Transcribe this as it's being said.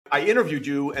I interviewed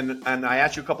you and I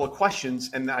asked you a couple of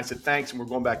questions and I said, thanks. And we're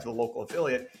going back to the local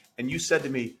affiliate. And you said to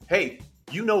me, hey,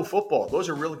 you know football. Those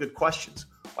are really good questions.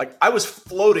 Like I was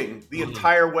floating the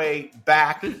entire way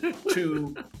back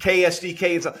to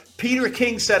KSDK. And stuff. Peter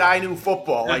King said I knew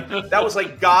football. Like that was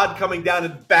like God coming down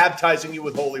and baptizing you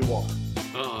with holy water.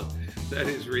 Oh, that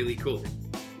is really cool.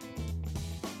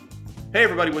 Hey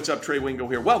everybody, what's up? Trey Wingo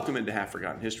here. Welcome into Half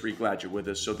Forgotten History. Glad you're with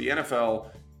us. So the NFL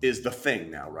is the thing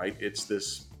now, right? It's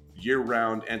this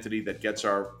year-round entity that gets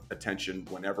our attention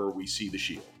whenever we see the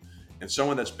Shield. And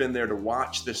someone that's been there to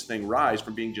watch this thing rise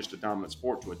from being just a dominant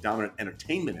sport to a dominant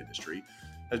entertainment industry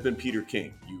has been Peter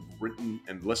King. You've written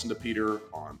and listened to Peter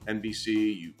on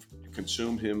NBC. You've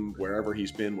consumed him wherever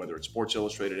he's been, whether it's Sports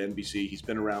Illustrated, NBC. He's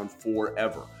been around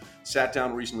forever. Sat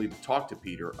down recently to talk to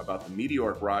Peter about the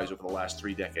meteoric rise over the last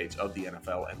 3 decades of the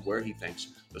NFL and where he thinks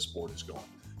the sport is going.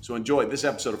 So enjoy this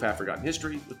episode of Half Forgotten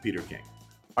History with Peter King.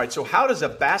 All right, so how does a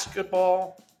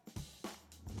basketball,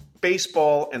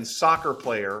 baseball, and soccer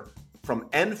player from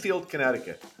Enfield,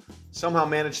 Connecticut somehow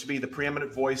manage to be the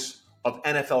preeminent voice of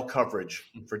NFL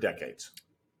coverage for decades?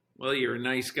 Well, you're a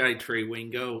nice guy, Trey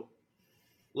Wingo.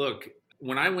 Look,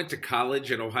 when I went to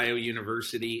college at Ohio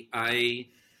University, I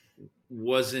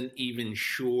wasn't even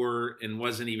sure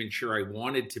I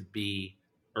wanted to be,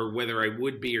 or whether I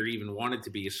would be or even wanted to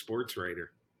be a sports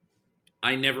writer.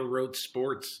 I never wrote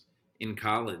sports in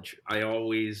college. I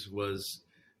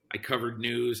covered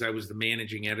news. I was the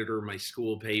managing editor of my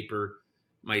school paper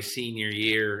my senior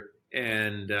year.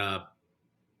 And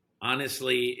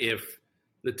honestly, if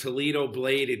the Toledo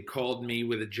Blade had called me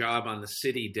with a job on the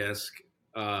city desk,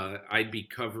 I'd be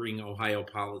covering Ohio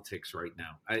politics right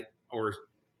now. Or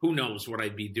who knows what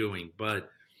I'd be doing. But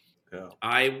yeah.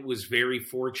 I was very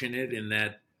fortunate in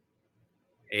that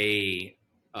a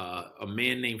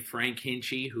man named Frank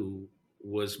Hinchy, who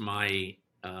was my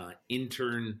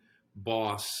intern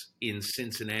boss in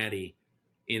Cincinnati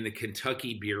in the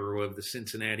Kentucky bureau of the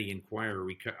Cincinnati Enquirer.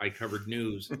 I covered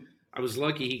news. I was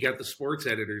lucky he got the sports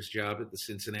editor's job at the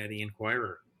Cincinnati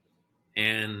Enquirer.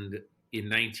 And in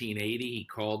 1980, he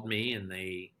called me and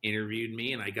they interviewed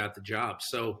me and I got the job.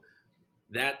 So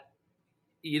that,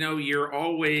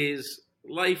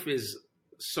 life is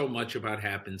so much about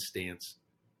happenstance.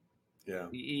 Yeah.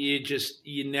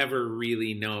 You never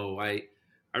really know. I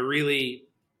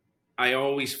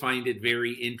always find it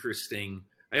very interesting.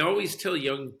 I always tell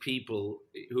young people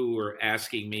who are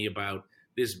asking me about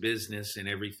this business and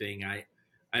everything,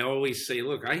 I always say,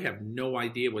 look, I have no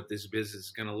idea what this business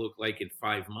is going to look like in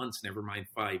 5 months, never mind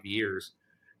 5 years.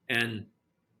 And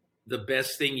the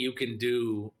best thing you can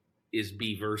do is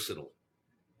be versatile.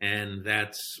 And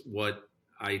that's what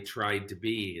I tried to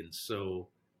be. And so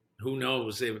who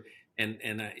knows?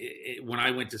 When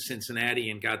I went to Cincinnati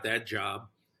and got that job,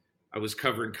 I was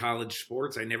covering college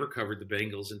sports. I never covered the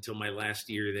Bengals until my last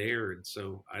year there. And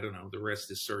so, I don't know, the rest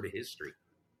is sort of history.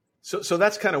 So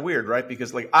that's kind of weird, right?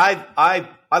 Because like I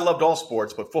loved all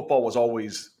sports, but football was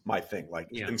always my thing.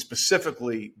 And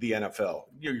specifically the NFL.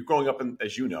 You're growing up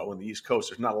as you know, in the East Coast,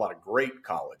 there's not a lot of great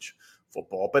college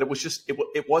football, but it was just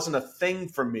it wasn't a thing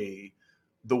for me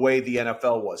the way the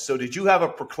NFL was. So did you have a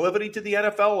proclivity to the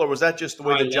NFL, or was that just the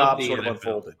way the job sort of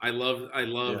unfolded? I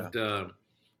loved.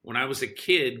 When I was a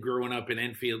kid growing up in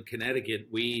Enfield, Connecticut,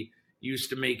 we used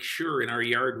to make sure in our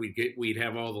yard we'd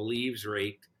have all the leaves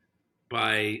raked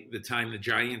by the time the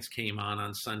Giants came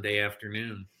on Sunday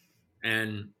afternoon.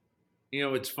 And,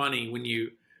 it's funny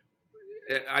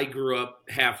I grew up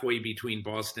halfway between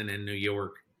Boston and New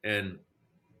York, and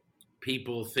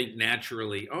people think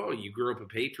naturally, oh, you grew up a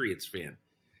Patriots fan.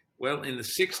 Well, in the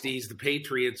 60s, the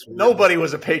Patriots... Nobody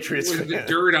was a Patriots fan. The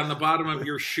dirt on the bottom of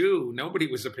your shoe. Nobody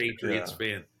was a Patriots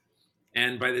fan.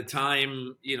 And by the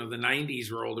time, the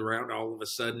 90s rolled around, all of a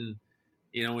sudden,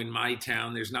 in my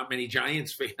town, there's not many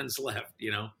Giants fans left,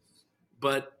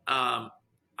 But I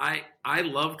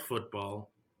loved football.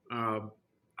 I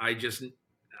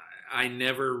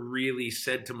never really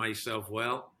said to myself,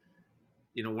 well,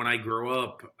 when I grow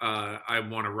up, I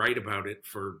want to write about it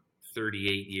for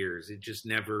 38 years. It just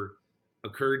never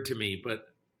occurred to me. But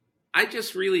I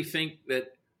just really think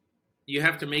that you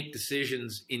have to make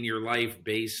decisions in your life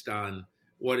based on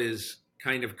what is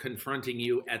kind of confronting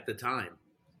you at the time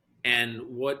and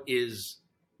what is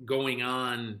going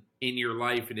on in your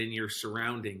life and in your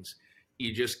surroundings.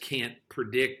 You just can't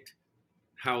predict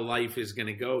how life is going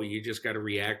to go. You just got to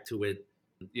react to it,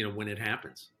 when it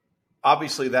happens.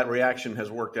 Obviously, that reaction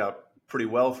has worked out pretty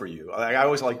well for you. I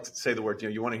always like to say the word,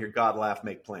 you want to hear God laugh,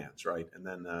 make plans, right? And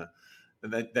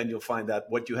then you'll find out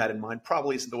what you had in mind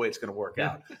probably isn't the way it's going to work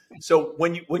out. So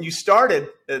when you started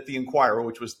at the Enquirer,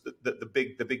 which was the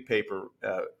big paper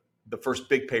the first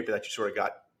big paper that you sort of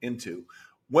got into.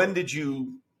 When did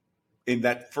you, in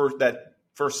that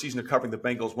first season of covering the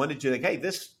Bengals, when did you think, hey,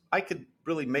 I could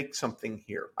really make something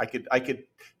here? I could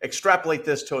extrapolate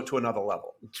this to another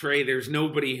level. Trey, there's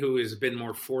nobody who has been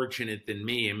more fortunate than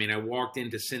me. I mean, I walked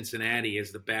into Cincinnati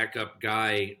as the backup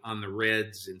guy on the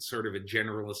Reds and sort of a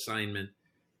general assignment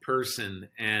person.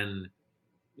 And,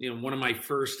 one of my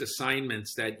first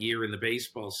assignments that year in the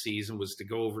baseball season was to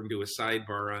go over and do a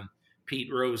sidebar on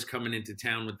Pete Rose coming into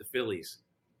town with the Phillies.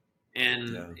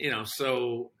 And,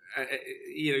 so,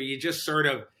 you just sort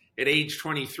of, at age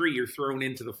 23, you're thrown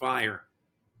into the fire.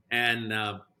 And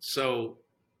so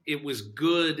it was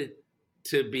good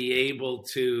to be able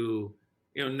to,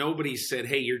 nobody said,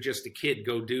 hey, you're just a kid,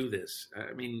 go do this.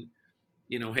 I mean,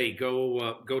 hey,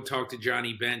 go talk to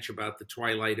Johnny Bench about the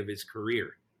twilight of his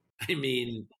career. I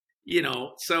mean,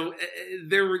 so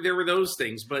there were those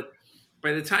things. But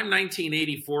by the time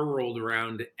 1984 rolled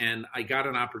around and I got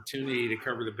an opportunity to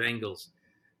cover the Bengals,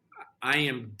 I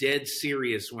am dead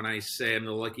serious when I say I'm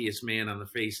the luckiest man on the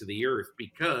face of the earth,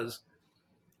 because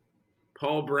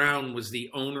Paul Brown was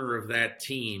the owner of that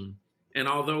team. And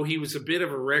although he was a bit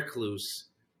of a recluse,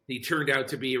 he turned out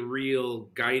to be a real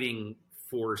guiding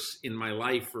force in my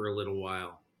life for a little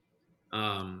while.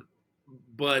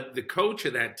 But the coach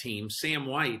of that team, Sam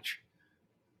Weich,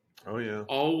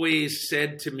 always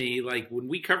said to me, like when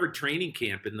we covered training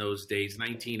camp in those days,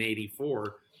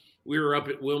 1984, we were up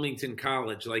at Wilmington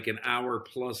College, like an hour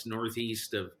plus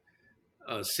northeast of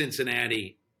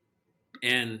Cincinnati,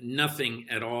 and nothing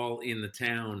at all in the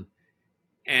town.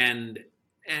 And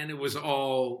it was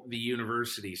all the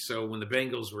university. So when the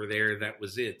Bengals were there, that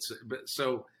was it.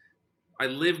 So I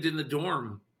lived in the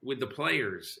dorm with the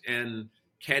players, and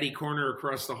caddy corner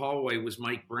across the hallway was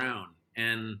Mike Brown.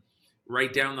 And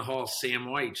right down the hall, Sam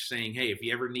Weich saying, hey, if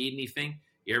you ever need anything,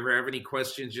 you ever have any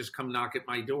questions, just come knock at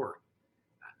my door.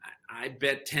 I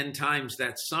bet 10 times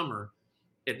that summer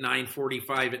at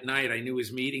 9:45 at night, I knew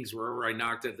his meetings were over. I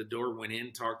knocked at the door, went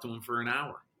in, talked to him for an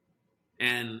hour.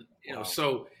 And,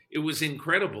 so it was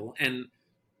incredible. And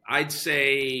I'd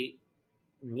say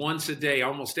once a day,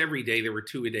 almost every day, there were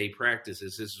 2-a-day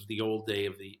practices. This was the old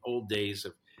days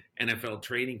of NFL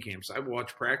training camps. I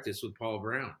watched practice with Paul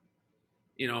Brown.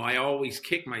 I always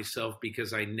kick myself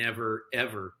because I never,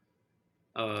 ever,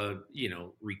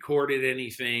 recorded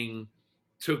anything,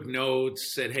 took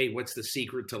notes, said, hey, what's the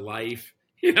secret to life?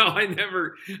 I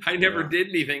never did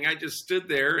anything. I just stood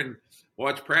there and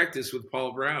watched practice with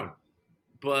Paul Brown.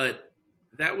 But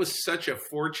that was such a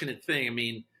fortunate thing. I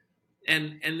mean,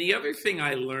 and the other thing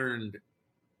I learned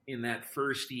in that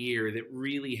first year that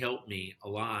really helped me a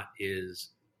lot is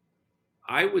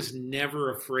I was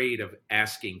never afraid of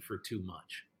asking for too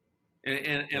much.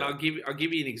 And I'll give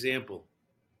you an example.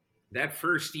 That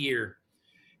first year,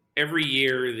 every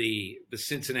year the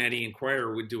Cincinnati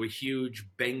Enquirer would do a huge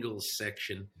Bengals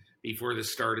section before the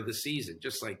start of the season,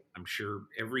 just like I'm sure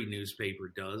every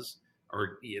newspaper does,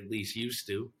 or at least used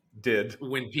to. Did.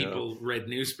 When people read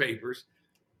newspapers.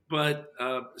 But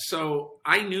so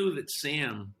I knew that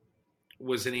Sam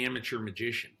was an amateur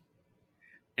magician.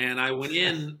 And I went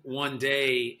in one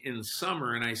day in the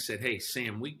summer and I said, hey,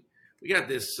 Sam, we got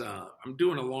this. I'm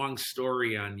doing a long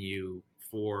story on you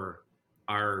for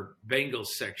our Bengals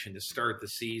section to start the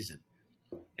season.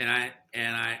 And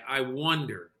I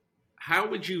wonder, how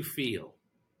would you feel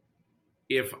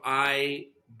if I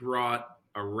brought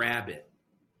a rabbit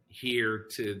here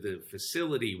to the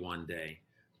facility one day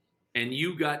and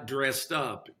you got dressed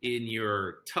up in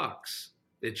your tux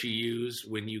that you use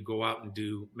when you go out and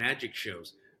do magic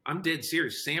shows? I'm dead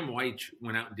serious. Sam Weich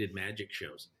went out and did magic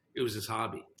shows. It was his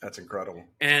hobby. That's incredible.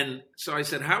 And so I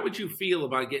said, how would you feel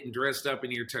about getting dressed up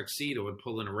in your tuxedo and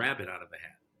pulling a rabbit out of a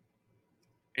hat?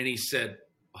 And he said,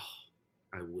 oh,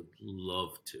 I would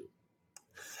love to.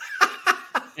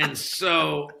 And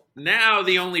so now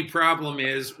the only problem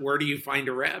is, where do you find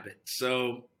a rabbit?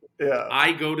 So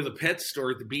I go to the pet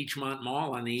store at the Beachmont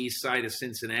Mall on the east side of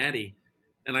Cincinnati,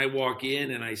 and I walk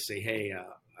in and I say, hey,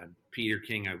 I'm Peter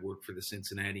King. I work for the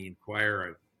Cincinnati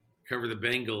Enquirer. I cover the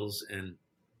Bengals, and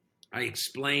I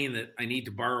explain that I need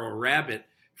to borrow a rabbit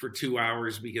for 2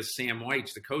 hours because Sam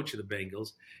Weich, the coach of the Bengals,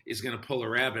 is going to pull a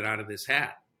rabbit out of this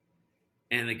hat.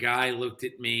 And the guy looked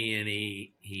at me and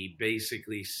he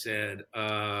basically said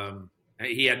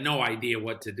he had no idea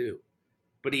what to do.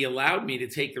 But he allowed me to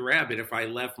take the rabbit if I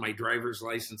left my driver's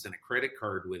license and a credit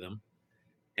card with him.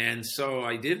 And so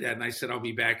I did that, and I said, I'll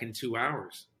be back in 2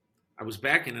 hours. I was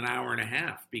back in an hour and a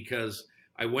half because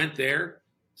I went there.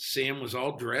 Sam was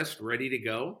all dressed, ready to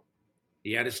go.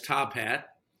 He had his top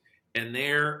hat. And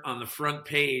there on the front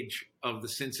page of the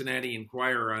Cincinnati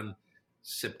Enquirer on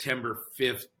September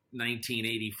 5th,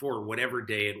 1984, whatever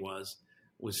day it was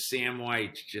Sam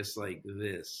White just like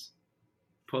this,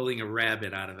 pulling a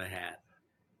rabbit out of a hat.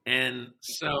 And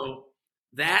so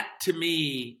that to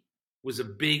me was a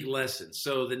big lesson.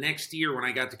 So the next year when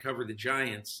I got to cover the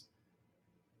Giants,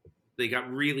 they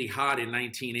got really hot in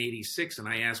 1986. And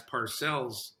I asked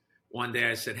Parcells one day,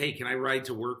 I said, hey, can I ride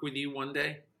to work with you one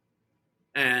day?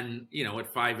 And,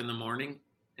 at 5 a.m.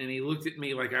 And he looked at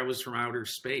me like I was from outer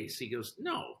space. He goes,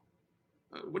 no,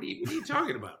 what are you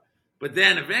talking about? But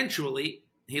then eventually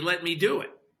he let me do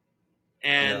it.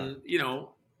 And,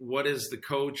 what does the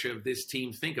coach of this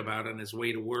team think about on his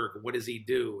way to work? What does he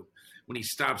do when he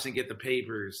stops and get the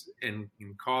papers and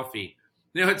coffee?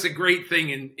 It's a great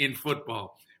thing in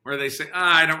football where they say,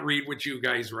 I don't read what you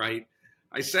guys write.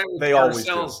 I sat with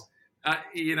Parcells,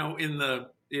 in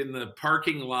the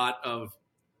parking lot of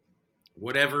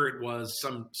whatever it was,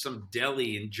 some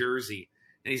deli in Jersey.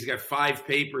 And he's got 5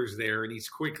 papers there, and he's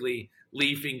quickly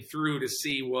leafing through to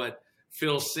see what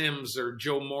Phil Simms or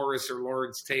Joe Morris or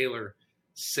Lawrence Taylor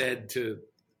said to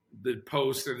the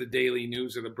Post or the Daily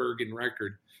News or the Bergen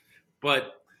Record.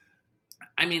 But,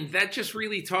 that just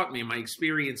really taught me. My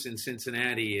experience in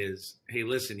Cincinnati is, hey,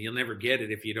 listen, you'll never get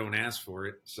it if you don't ask for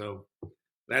it. So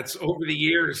that's over the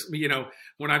years,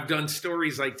 when I've done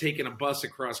stories like taking a bus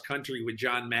across country with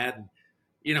John Madden,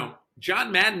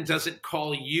 John Madden doesn't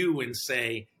call you and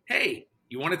say, hey,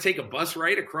 you want to take a bus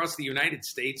ride across the United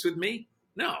States with me?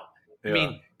 No.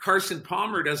 Yeah. Carson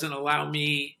Palmer doesn't allow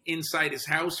me inside his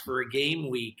house for a game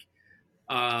week,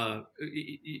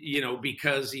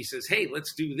 because he says, hey,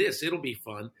 let's do this. It'll be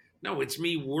fun. No, it's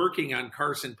me working on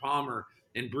Carson Palmer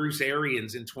and Bruce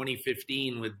Arians in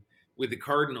 2015 with the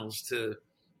Cardinals to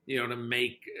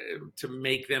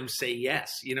make them say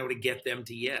yes, to get them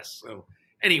to yes. So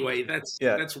anyway, that's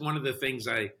one of the things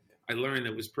I learned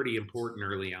that was pretty important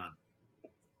early on.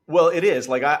 Well, it is.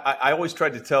 Like I always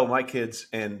tried to tell my kids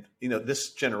and,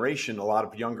 this generation, a lot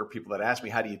of younger people that ask me,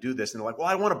 how do you do this? And they're like, well,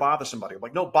 I don't want to bother somebody. I'm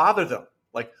like, no, bother them.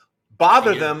 Like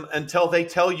bother them until they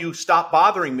tell you stop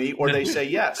bothering me or they say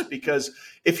yes. Because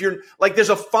if you're like, there's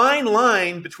a fine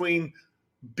line between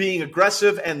being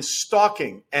aggressive and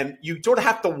stalking. And you sort of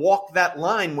have to walk that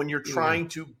line when you're trying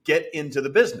to get into the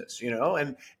business,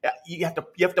 and you have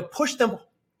to push them.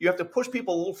 You have to push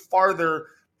people a little farther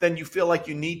than you feel like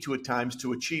you need to at times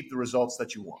to achieve the results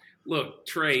that you want. Look,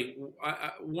 Trey,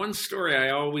 one story I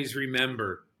always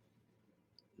remember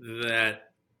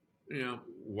that,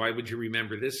 why would you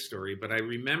remember this story? But I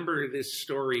remember this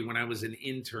story when I was an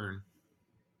intern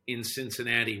in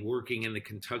Cincinnati working in the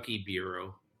Kentucky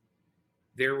Bureau.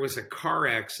 There was a car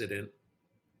accident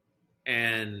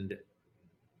and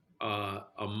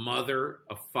a mother,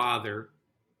 a father,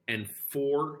 and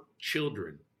 4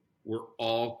 children were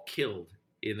all killed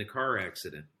in the car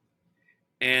accident.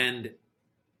 And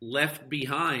left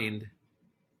behind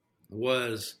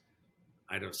was,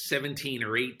 17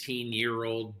 or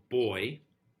 18-year-old boy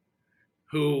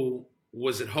who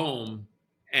was at home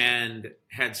and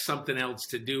had something else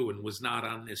to do and was not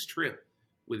on this trip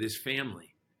with his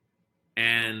family.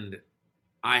 And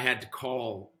I had to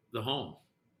call the home.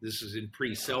 This is in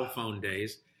pre-cell phone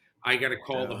days. I got to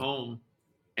call the home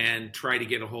and try to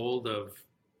get a hold of,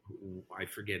 I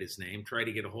forget his name, try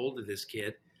to get a hold of this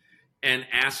kid and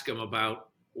ask him about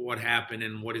what happened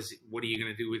and what are you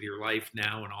going to do with your life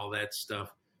now and all that stuff.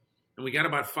 And we got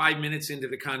about 5 minutes into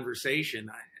the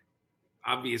conversation.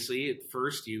 Obviously, at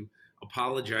first you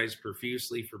apologize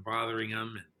profusely for bothering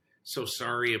him and so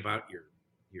sorry about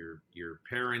your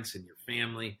parents and your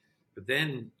family. But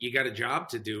then you got a job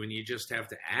to do and you just have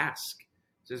to ask,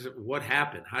 what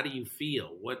happened? How do you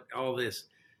feel? What, all this?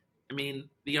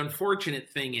 The unfortunate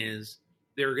thing is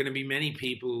there are going to be many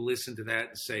people who listen to that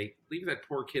and say, leave that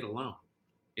poor kid alone,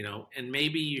 and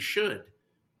maybe you should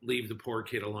leave the poor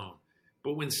kid alone.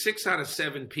 But when 6 out of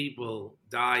 7 people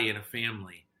die in a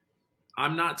family,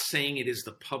 I'm not saying it is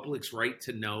the public's right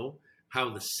to know how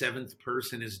the 7th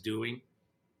person is doing,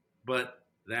 but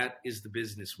that is the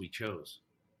business we chose.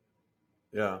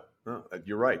 Yeah, no,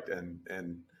 you're right.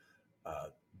 And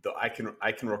I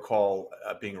can recall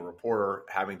being a reporter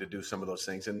having to do some of those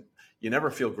things, and you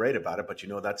never feel great about it, but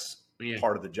that's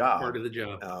part of the job. Part of the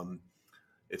job.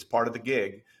 It's part of the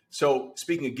gig. So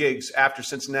speaking of gigs, after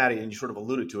Cincinnati, and you sort of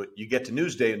alluded to it, you get to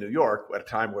Newsday in New York at a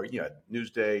time where you had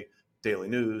Newsday, Daily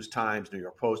News, Times, New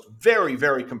York Post, very,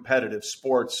 very competitive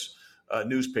sports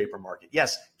newspaper market.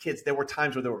 Yes, kids, there were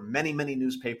times where there were many, many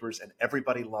newspapers and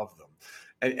everybody loved them.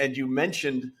 And you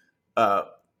mentioned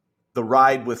the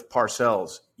ride with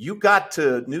Parcells, you got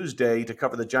to Newsday to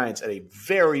cover the Giants at a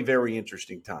very, very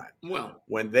interesting time. Well,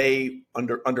 when they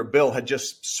under Bill had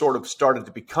just sort of started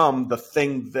to become the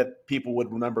thing that people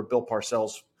would remember Bill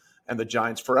Parcells and the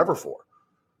Giants forever for.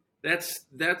 That's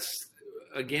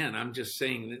again, I'm just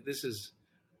saying that this is.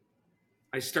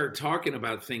 I start talking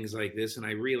about things like this, and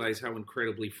I realize how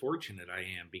incredibly fortunate I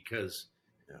am because,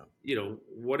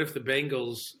 what if the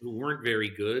Bengals, who weren't very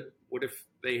good, what if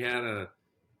they had a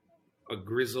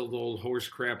grizzled old horse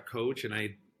crap coach, and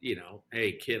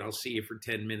hey kid, I'll see you for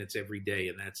 10 minutes every day,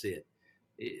 and that's it.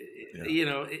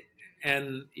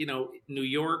 New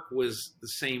York was the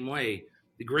same way.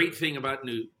 The great thing about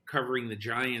covering the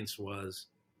Giants was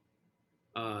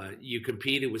you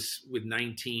competed with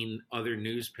 19 other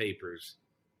newspapers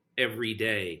every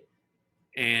day,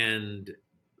 and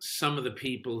some of the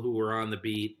people who were on the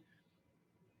beat,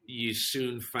 you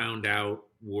soon found out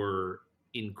were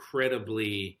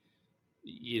incredibly,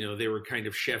 they were kind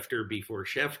of Schefter before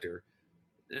Schefter.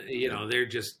 They're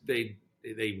just they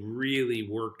really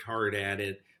worked hard at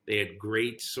it. They had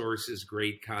great sources,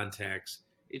 great contacts.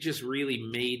 It just really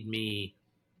made me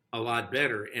a lot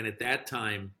better. And at that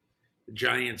time, the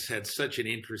Giants had such an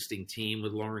interesting team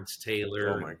with Lawrence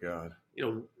Taylor. Oh my God!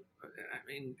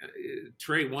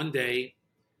 Trey, one day,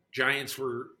 Giants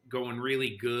were going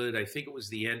really good. I think it was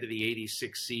the end of the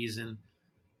 '86 season.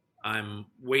 I'm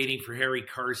waiting for Harry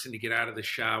Carson to get out of the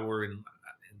shower, and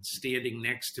standing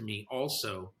next to me,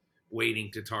 also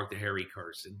waiting to talk to Harry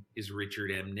Carson, is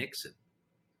Richard M. Nixon.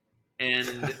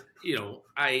 And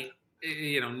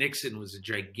Nixon was a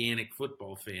gigantic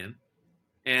football fan,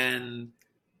 and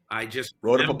I just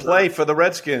wrote up a play for the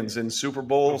Redskins in Super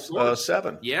Bowl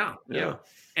 7. Yeah.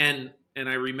 And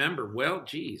I remember, well,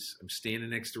 geez, I'm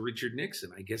standing next to Richard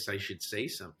Nixon. I guess I should say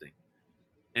something.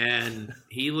 And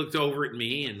he looked over at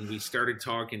me, and we started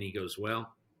talking. He goes,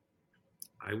 well,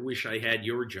 I wish I had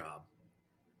your job.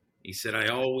 He said, I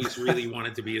always really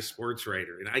wanted to be a sports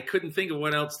writer. And I couldn't think of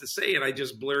what else to say. And I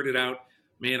just blurted out,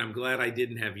 man, I'm glad I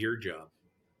didn't have your job.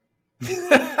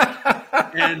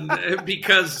 And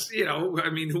because,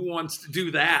 who wants to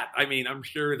do that? I mean, I'm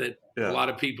sure that a lot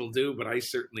of people do, but I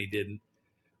certainly didn't.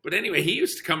 But anyway, he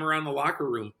used to come around the locker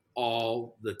room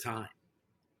all the time.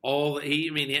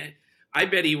 I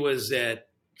bet he was at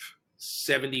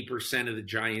 70% of the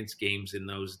Giants games in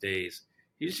those days.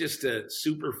 He was just a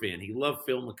super fan. He loved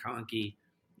Phil McConkey,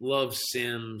 loved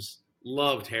Sims,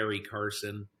 loved Harry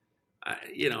Carson. I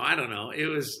don't know.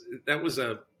 That was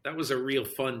a real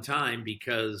fun time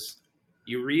because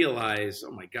you realize,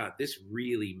 oh my God, this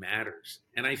really matters.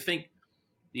 And I think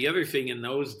the other thing in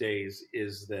those days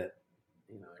is that,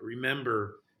 I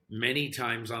remember many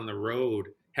times on the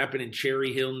road, happened in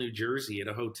Cherry Hill, New Jersey, at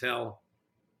a hotel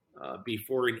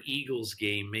before an Eagles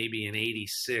game, maybe in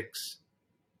 '86.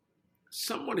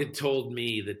 Someone had told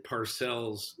me that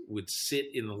Parcells would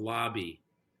sit in the lobby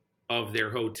of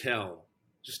their hotel,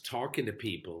 just talking to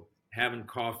people, having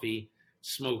coffee,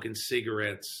 smoking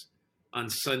cigarettes on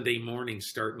Sunday morning,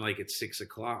 starting like at 6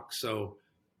 o'clock. So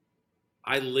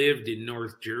I lived in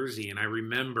North Jersey, and I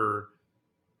remember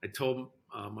I told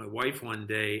my wife one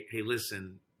day, hey,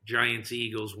 listen, Giants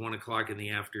Eagles, 1 o'clock in the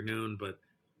afternoon, but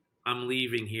I'm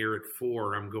leaving here at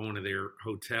 4. I'm going to their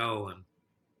hotel, and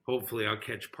hopefully I'll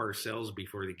catch Parcells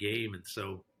before the game. And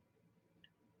so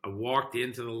I walked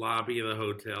into the lobby of the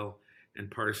hotel, and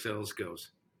Parcells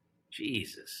goes,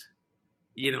 Jesus,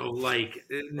 like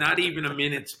not even a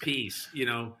minute's peace.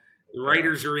 The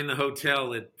writers are in the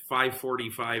hotel at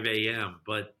 5:45 a.m.,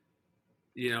 but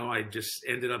I just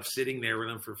ended up sitting there with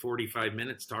them for 45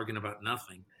 minutes talking about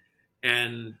nothing.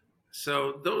 And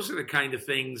so those are the kind of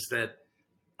things that,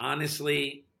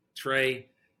 honestly, Trey,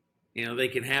 they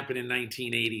can happen in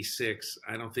 1986.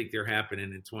 I don't think they're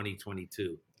happening in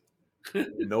 2022.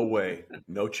 No way.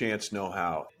 No chance, no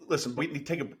how. Listen, we need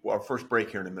to take our first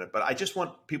break here in a minute, but I just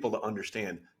want people to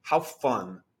understand how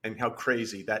fun and how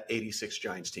crazy that 86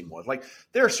 Giants team was. Like,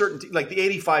 there are certain like the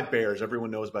 85 Bears,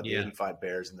 everyone knows about the 85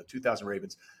 Bears, and the 2000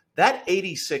 Ravens. That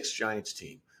 86 Giants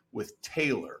team with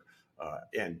Taylor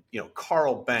and,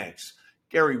 Carl Banks,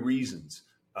 Gary Reasons.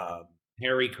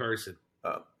 Harry Carson.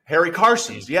 Harry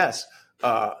Carson's, yes.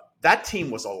 That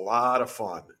team was a lot of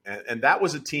fun. And that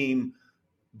was a team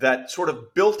that sort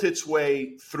of built its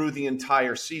way through the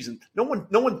entire season. No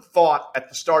one thought at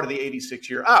the start of the 86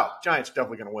 year, Giants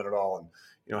definitely going to win it all, and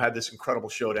had this incredible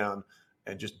showdown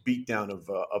and just beat down of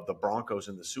the Broncos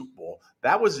in the Super Bowl.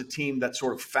 That was a team that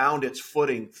sort of found its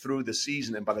footing through the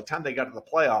season, and by the time they got to the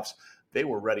playoffs, they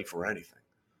were ready for anything.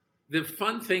 The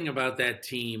fun thing about that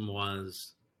team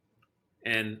was,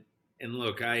 and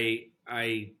look, I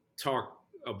talk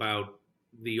about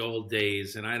the old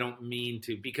days, and I don't mean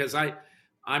to, because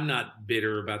I'm not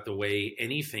bitter about the way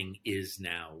anything is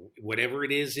now. Whatever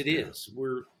it is, it is.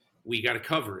 We got to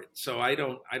cover it. So I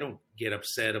don't get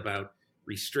upset about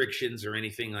restrictions or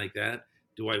anything like that.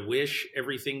 Do I wish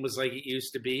everything was like it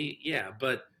used to be? Yeah,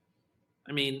 but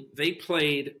I mean, they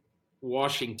played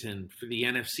Washington for the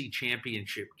NFC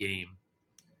Championship game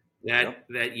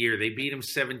that year. They beat them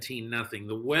 17-0.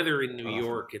 The weather in New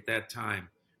York at that time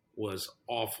was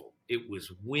awful. It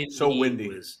was windy. So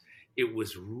windy. It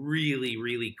was really,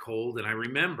 really cold. And I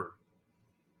remember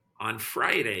on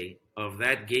Friday of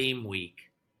that game week,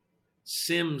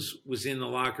 Sims was in the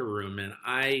locker room, and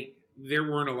there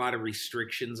weren't a lot of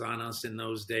restrictions on us in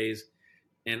those days.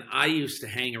 And I used to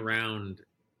hang around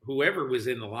whoever was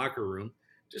in the locker room,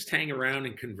 just hang around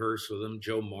and converse with them.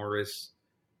 Joe Morris,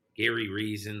 Gary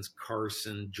Reasons,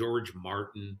 Carson, George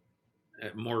Martin,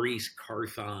 Maurice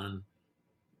Carthon.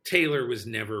 Taylor was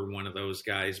never one of those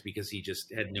guys because he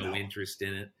just had no interest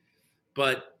in it.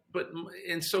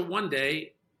 And so one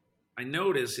day I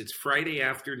notice it's Friday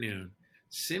afternoon.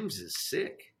 Sims is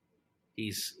sick.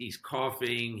 He's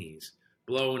coughing, he's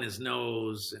blowing his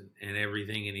nose and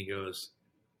everything. And he goes,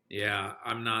 yeah,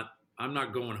 I'm not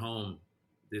going home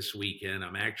this weekend.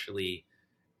 I'm actually,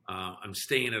 I'm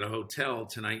staying at a hotel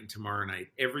tonight and tomorrow night.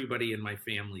 Everybody in my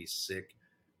family's sick.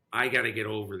 I got to get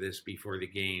over this before the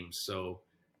game. So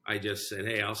I just said,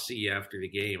 hey, I'll see you after the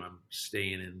game. I'm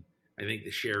staying in, I think,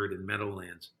 the Sheraton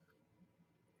Meadowlands.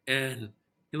 And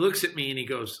he looks at me and he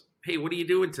goes, hey, what are you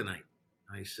doing tonight?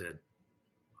 I said,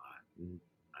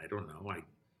 I don't know. I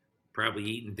probably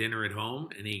eating dinner at home.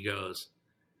 And he goes,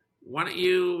 why don't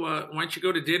you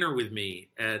go to dinner with me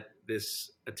at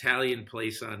this Italian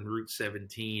place on Route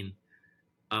 17 in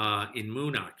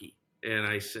Moonachie? And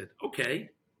I said, okay.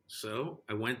 So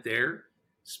I went there,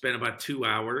 spent about 2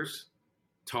 hours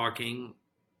talking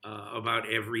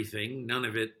about everything. None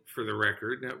of it for the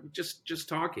record, just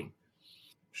talking.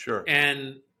 Sure.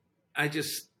 And I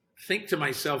just think to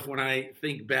myself, when I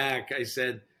think back, I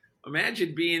said,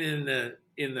 imagine being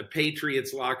in the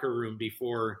Patriots locker room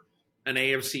before an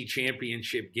AFC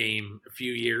Championship game a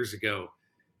few years ago,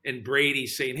 and Brady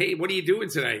saying, hey, what are you doing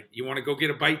tonight? You want to go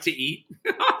get a bite to eat?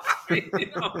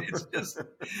 It's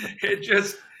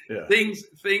just yeah.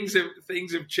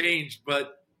 Things have changed,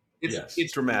 but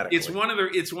it's dramatic. It's one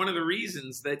of the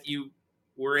reasons that you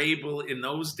were able in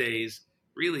those days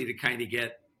really to kind of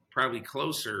get probably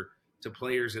closer to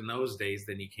players in those days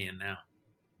than you can now.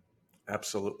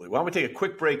 Absolutely. Well, I'm going to take a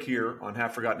quick break here on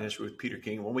Half Forgotten History with Peter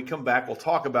King. When we come back, we'll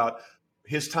talk about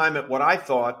his time at what I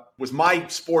thought was my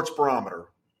sports barometer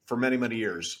for many, many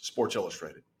years, Sports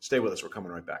Illustrated. Stay with us. We're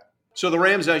coming right back. So the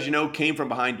Rams, as you know, came from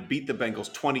behind to beat the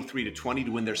Bengals 23-20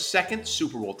 to win their second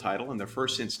Super Bowl title and their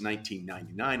first since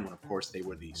 1999, when, of course, they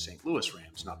were the St. Louis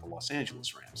Rams, not the Los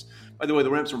Angeles Rams. By the way, the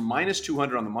Rams were minus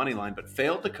 200 on the money line, but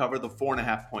failed to cover the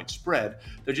 4.5-point spread.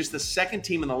 They're just the second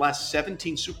team in the last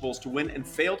 17 Super Bowls to win and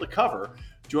fail to cover,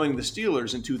 joining the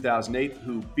Steelers in 2008,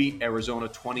 who beat Arizona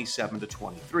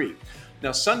 27-23.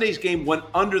 Now, Sunday's game went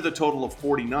under the total of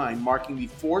 49, marking the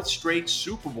fourth straight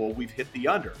Super Bowl we've hit the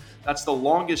under. That's the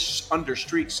longest under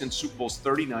streak since Super Bowls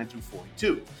 39 through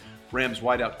 42. Rams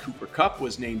wideout Cooper Kupp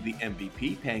was named the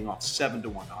MVP, paying off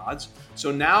 7-1 odds. So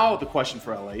now the question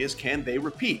for LA is, can they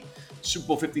repeat? Super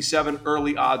Bowl 57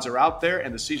 early odds are out there,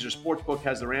 and the Caesars Sportsbook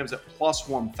has the Rams at plus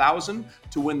 1,000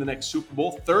 to win the next Super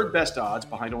Bowl, third best odds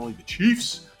behind only the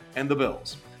Chiefs and the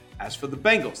Bills. As for the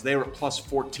Bengals, they are at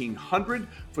plus 1,400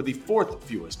 for the fourth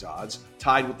fewest odds,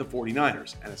 tied with the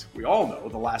 49ers. And as we all know,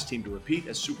 the last team to repeat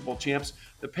as Super Bowl champs,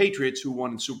 the Patriots, who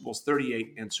won in Super Bowls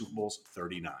 38 and Super Bowls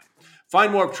 39.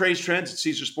 Find more of Trey's trends at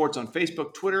Caesar Sports on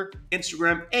Facebook, Twitter,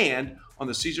 Instagram, and on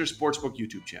the Caesar Sportsbook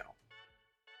YouTube channel.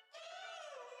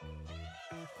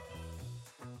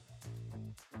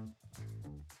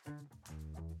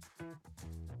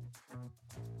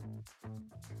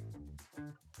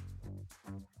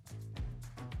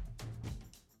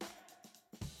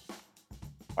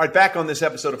 All right, back on this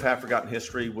episode of Half Forgotten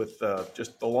History with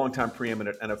just the longtime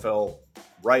preeminent NFL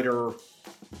writer,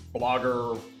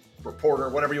 blogger, reporter,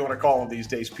 whatever you want to call him these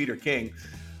days, Peter King.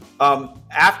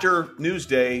 After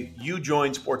Newsday, you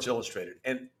joined Sports Illustrated.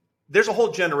 And there's a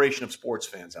whole generation of sports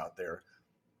fans out there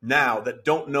now that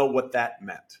don't know what that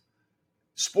meant.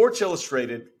 Sports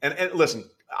Illustrated, and listen,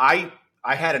 I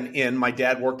had an in. My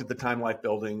dad worked at the Time Life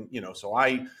building, so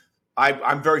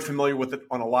I'm very familiar with it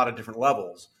on a lot of different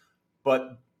levels.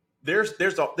 But there's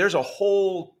a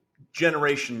whole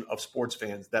generation of sports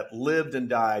fans that lived and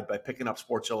died by picking up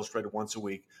Sports Illustrated once a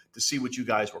week to see what you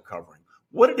guys were covering.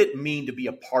 What did it mean to be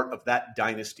a part of that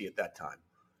dynasty at that time?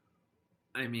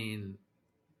 I mean,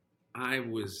 I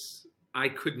was I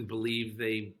couldn't believe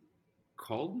they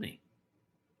called me.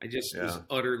 I just was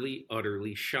utterly,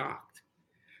 utterly shocked.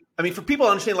 I mean, for people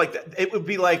to understand, like, it would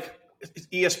be like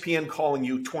ESPN calling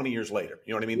you 20 years later.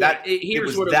 You know what I mean? Yeah, it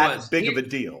was that big of a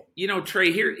deal. You know,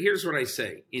 Trey, here's what I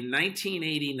say. In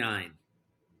 1989,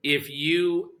 if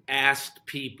you asked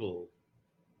people,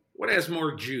 what has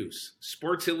more juice,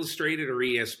 Sports Illustrated or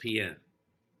ESPN?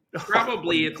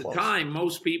 Probably at the time,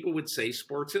 most people would say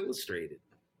Sports Illustrated.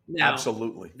 Now,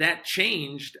 absolutely. That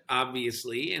changed,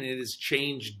 obviously, and it has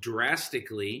changed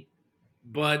drastically.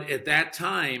 But at that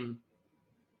time,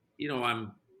 you know,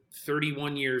 I'm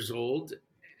 31 years old,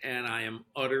 and I am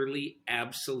utterly,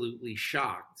 absolutely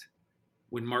shocked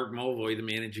when Mark Mulvoy, the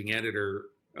managing editor,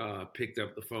 picked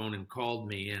up the phone and called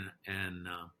me and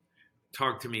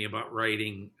talked to me about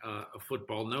writing a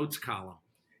football notes column.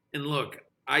 And look,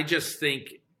 I just think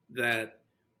that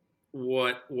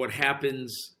what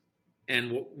happens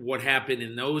and what happened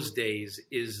in those days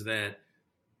is that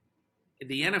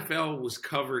the NFL was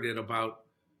covered at about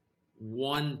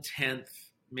 1/10,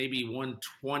 maybe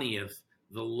 1/20th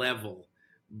the level,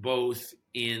 both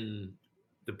in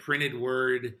the printed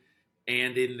word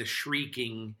and in the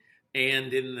shrieking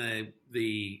and in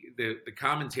the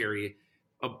commentary,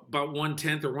 about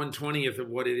 1/10 or 1/20th of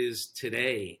what it is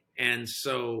today. And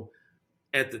so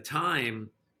at the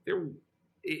time,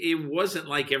 it wasn't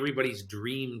like everybody's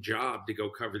dream job to go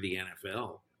cover the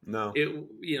NFL. No.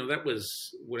 That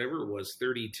was whatever it was,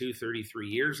 32, 33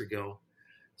 years ago.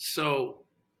 So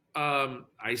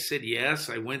I said yes.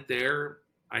 I went there.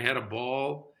 I had a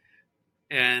ball.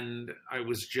 And I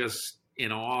was just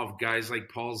in awe of guys like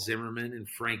Paul Zimmerman and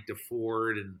Frank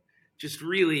DeFord, and just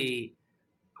really,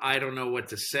 I don't know what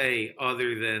to say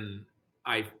other than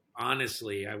I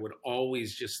would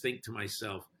always just think to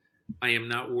myself, I am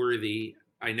not worthy.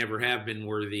 I never have been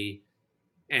worthy.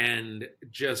 And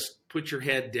just put your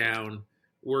head down,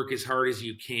 work as hard as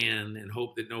you can, and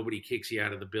hope that nobody kicks you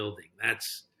out of the building.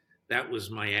 That was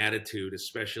my attitude,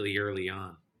 especially early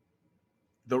on.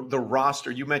 The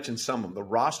roster, you mentioned some of them, the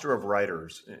roster of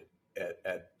writers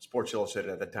at Sports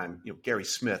Illustrated at the time, Gary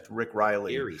Smith, Rick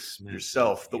Riley,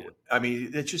 yourself. I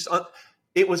mean, it's just,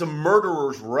 it was a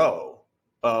murderer's row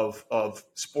of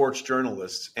sports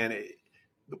journalists. And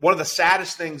one of the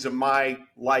saddest things of my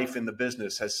life in the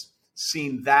business has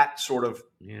seen that sort of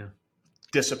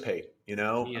dissipate,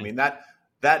 I mean,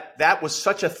 that was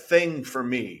such a thing for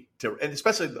me and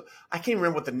especially, I can't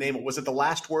remember what the name was. It The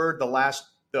Last Word,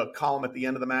 the column at the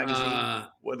end of the magazine,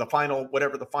 the final,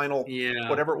 whatever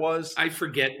it was. I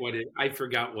forgot what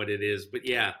it is, but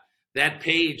yeah, that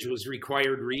page was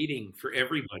required reading for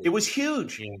everybody. It was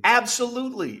huge. Yeah.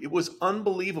 Absolutely. It was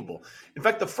unbelievable. In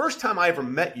fact, the first time I ever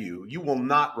met you, you will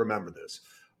not remember this.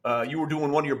 You were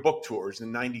doing one of your book tours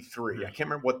in '93. I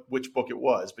can't remember which book it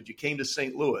was, but you came to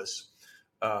St. Louis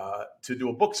to do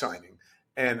a book signing.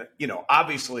 And,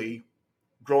 obviously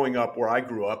growing up where I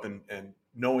grew up and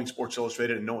knowing Sports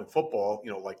Illustrated and knowing football,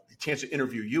 like the chance to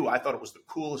interview you, I thought it was the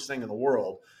coolest thing in the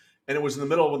world. And it was in the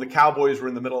middle when the Cowboys were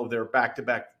in the middle of their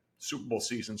back-to-back Super Bowl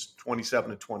seasons,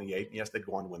 27 and 28. And yes, they'd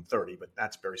go on to win 30, but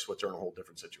that's Barry Switzer in a whole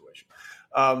different situation.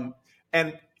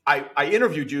 And I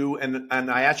interviewed you and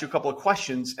I asked you a couple of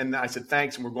questions and I said,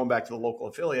 thanks. And we're going back to the local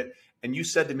affiliate. And you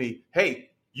said to me, hey,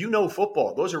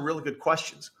 football. Those are really good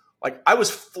questions. Like I was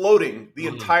floating the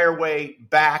entire way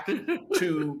back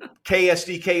to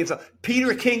KSDK and stuff.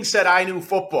 Peter King said I knew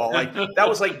football. Like that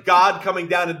was like God coming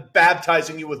down and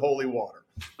baptizing you with holy water.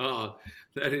 Oh,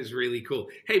 that is really cool.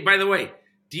 Hey, by the way,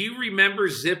 do you remember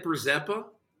Zipper Zeppa?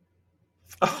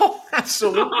 Oh,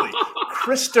 absolutely.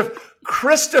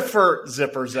 Christopher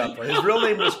Zipper Zeppa. His real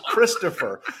name was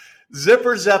Christopher.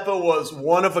 Zipper Zeppa was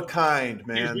one of a kind,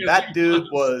 man. That dude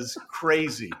was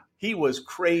crazy. He was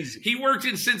crazy. He worked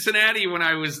in Cincinnati when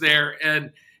I was there,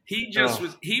 and he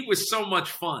was so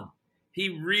much fun. He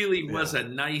really was a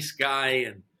nice guy,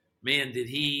 and man, did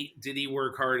he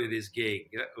work hard at his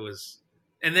gig.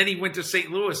 And then he went to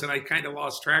St. Louis, and I kind of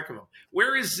lost track of him.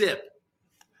 Where is Zip?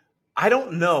 I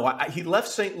don't know. He left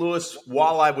St. Louis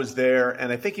while I was there,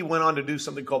 and I think he went on to do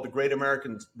something called the Great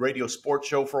American Radio Sports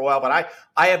Show for a while. But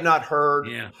I have not heard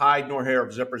hide nor hair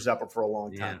of Zipper Zeppa for a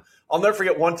long time. Yeah. I'll never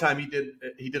forget one time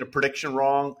he did a prediction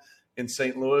wrong in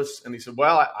St. Louis, and he said,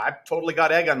 "Well, I totally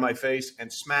got egg on my face,"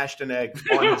 and smashed an egg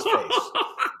on his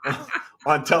face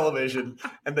on television,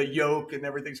 and the yolk and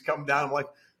everything's come down. I'm like,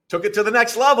 took it to the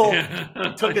next level.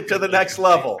 Took it to the next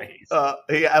level.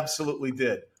 He absolutely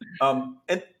did.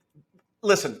 And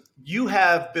listen, you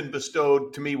have been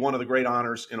bestowed to me one of the great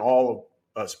honors in all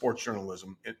of sports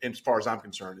journalism, as far as I'm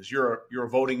concerned, is you're a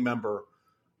voting member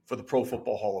for the Pro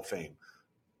Football Hall of Fame.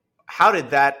 How did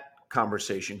that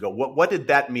conversation go? What did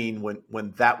that mean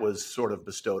when that was sort of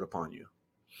bestowed upon you?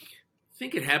 I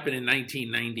think it happened in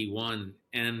 1991.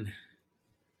 And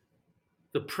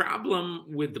the problem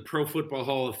with the Pro Football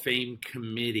Hall of Fame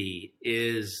committee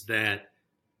is that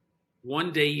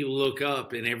one day you look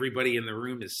up and everybody in the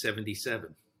room is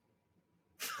 77.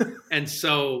 And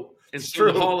so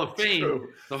the Hall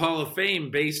of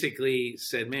Fame basically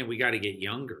said, man, we got to get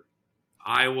younger.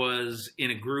 I was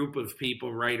in a group of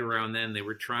people right around then. They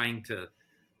were trying to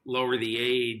lower the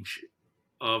age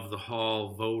of the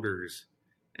Hall voters.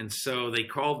 And so they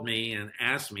called me and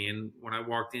asked me. And when I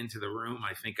walked into the room,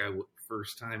 I think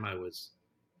first time I was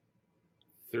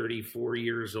 34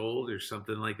 years old or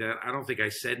something like that. I don't think I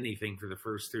said anything for the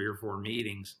first 3 or 4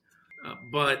 meetings.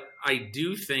 But I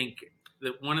do think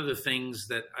that one of the things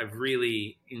that I've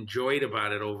really enjoyed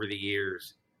about it over the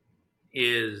years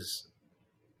is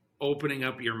opening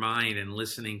up your mind and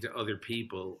listening to other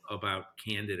people about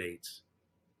candidates,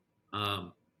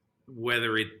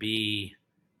 whether it be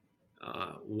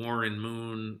Warren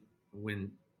Moon.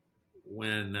 When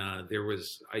there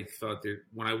was, I thought that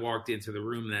when I walked into the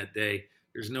room that day,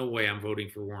 there's no way I'm voting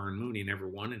for Warren Moon. He never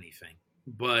won anything.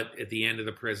 But at the end of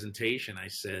the presentation, I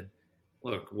said,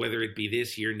 look, whether it be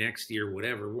this year, next year,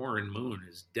 whatever, Warren Moon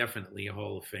is definitely a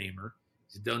Hall of Famer.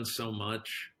 He's done so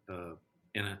much.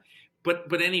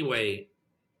 But anyway,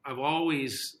 I've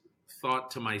always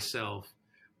thought to myself,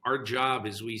 our job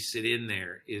as we sit in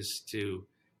there is to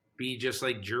be just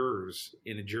like jurors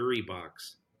in a jury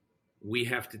box. We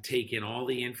have to take in all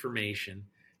the information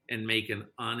and make an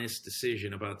honest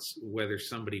decision about whether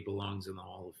somebody belongs in the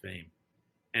Hall of Fame.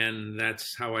 And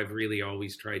that's how I've really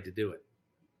always tried to do it.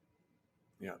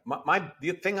 Yeah.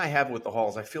 The thing I have with the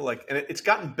Halls, I feel like, and it's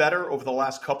gotten better over the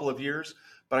last couple of years,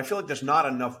 but I feel like there's not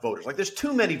enough voters. Like there's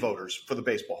too many voters for the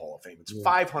Baseball Hall of Fame. It's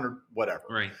 500, whatever.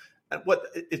 Right. And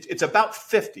it's about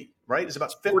 50, right? It's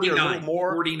about 50 49, or a little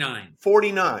more.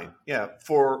 49. Yeah.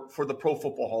 For the Pro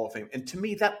Football Hall of Fame. And to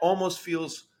me, that almost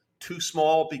feels too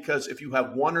small, because if you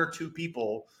have 1 or 2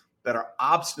 people that are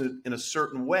obstinate in a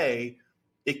certain way,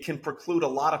 it can preclude a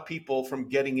lot of people from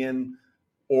getting in,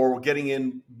 or getting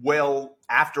in well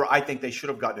after I think they should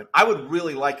have gotten in. I would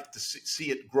really like to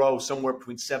see it grow somewhere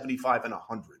between 75 and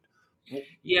 100.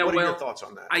 Yeah, what are your thoughts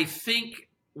on that? I think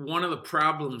one of the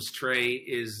problems, Trey,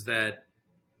 is that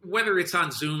whether it's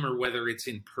on Zoom or whether it's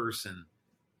in person,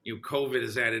 COVID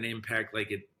has had an impact like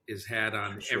it has had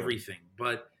on everything.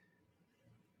 But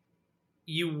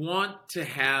you want to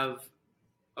have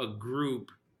a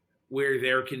group where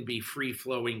there can be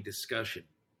free-flowing discussion.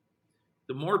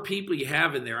 The more people you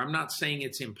have in there, I'm not saying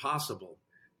it's impossible,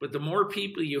 but the more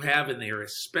people you have in there,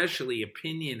 especially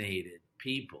opinionated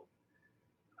people,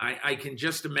 I can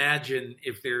just imagine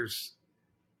if there's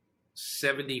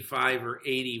 75 or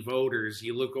 80 voters,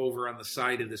 you look over on the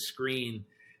side of the screen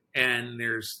and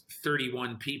there's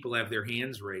 31 people have their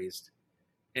hands raised,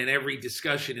 and every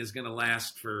discussion is going to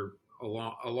last for a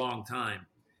long time.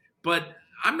 But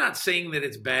I'm not saying that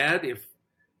it's bad. If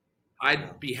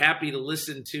I'd be happy to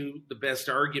listen to the best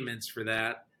arguments for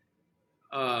that.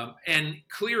 And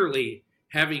clearly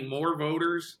having more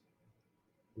voters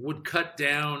would cut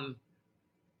down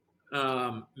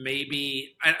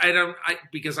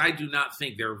because I do not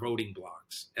think there are voting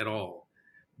blocks at all,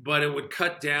 but it would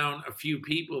cut down a few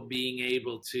people being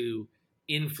able to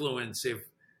influence. If,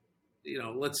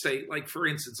 let's say, like, for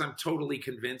instance, I'm totally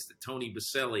convinced that Tony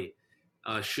Boselli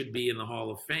should be in the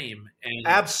Hall of Fame. And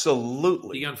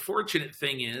absolutely. The unfortunate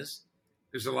thing is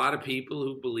there's a lot of people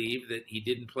who believe that he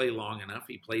didn't play long enough.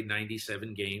 He played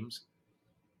 97 games.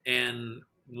 And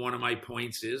one of my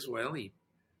points is, well, he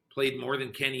played more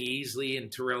than Kenny Easley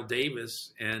and Terrell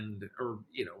Davis,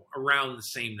 around the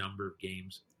same number of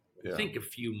games. Yeah. I think a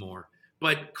few more,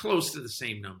 but close to the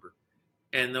same number.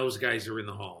 And those guys are in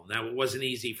the Hall. Now, it wasn't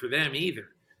easy for them either,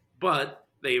 but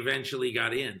they eventually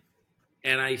got in.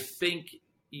 And I think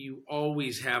you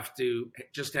always have to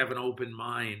just have an open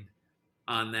mind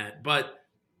on that. But,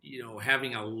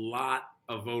 having a lot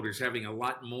of voters, having a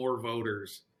lot more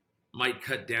voters might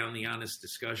cut down the honest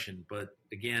discussion. But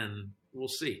again, we'll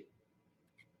see.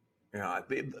 Yeah,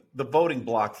 the voting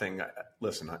block thing,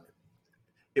 listen,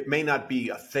 it may not be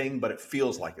a thing, but it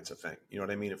feels like it's a thing. You know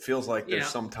what I mean? It feels like there's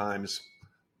sometimes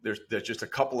there's just a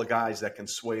couple of guys that can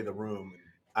sway the room.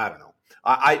 I don't know.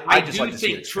 I just like to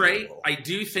see it. Trey, I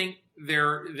do think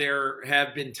there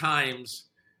have been times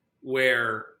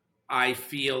where I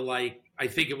feel like, I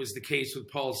think it was the case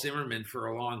with Paul Zimmerman for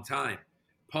a long time.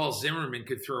 Paul Zimmerman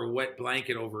could throw a wet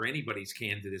blanket over anybody's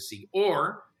candidacy,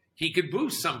 or he could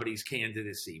boost somebody's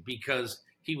candidacy because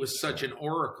he was such an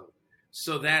oracle.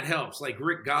 So that helps. Like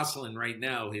Rick Gosselin right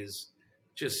now is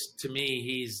just to me,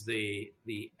 he's the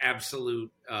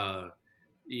absolute,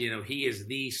 he is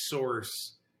the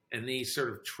source and the sort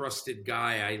of trusted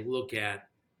guy I look at,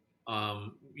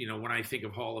 when I think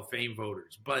of Hall of Fame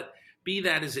voters. But be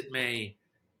that as it may,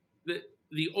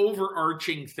 the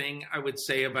overarching thing I would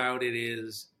say about it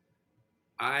is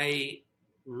I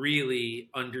really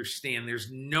understand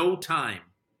there's no time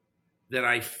that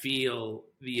I feel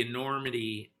the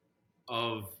enormity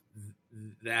of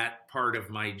that part of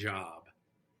my job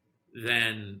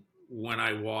than when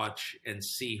I watch and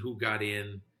see who got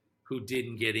in, who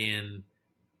didn't get in,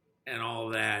 and all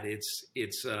that. It's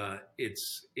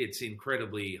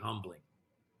incredibly humbling.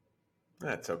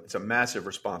 It's a massive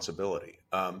responsibility.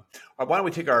 Why don't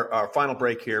we take our final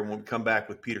break here, and when we come back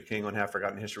with Peter King on Half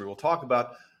Forgotten History, we'll talk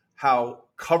about how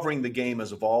covering the game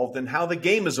has evolved and how the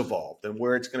game has evolved and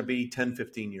where it's going to be 10,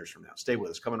 15 years from now. Stay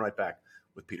with us. Coming right back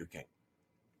with Peter King.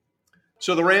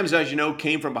 So the Rams, as you know,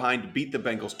 came from behind to beat the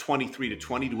Bengals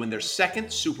 23-20 to win their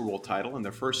second Super Bowl title and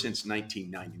their first since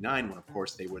 1999, when, of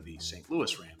course, they were the St.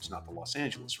 Louis Rams, not the Los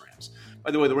Angeles Rams. By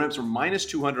the way, the Rams were minus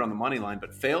 200 on the money line,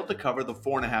 but failed to cover the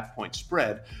 4.5-point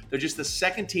spread. They're just the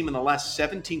second team in the last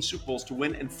 17 Super Bowls to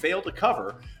win and fail to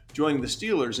cover, joining the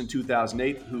Steelers in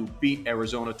 2008, who beat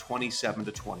Arizona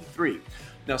 27-23.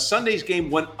 Now, Sunday's game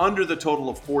went under the total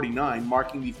of 49,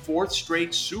 marking the fourth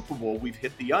straight Super Bowl we've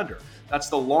hit the under. That's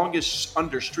the longest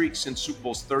under streak since Super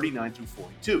Bowls 39 through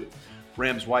 42.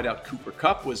 Rams wideout Cooper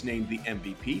Kupp was named the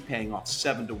MVP, paying off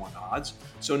 7-1 odds.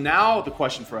 So now the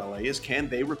question for LA is, can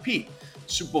they repeat?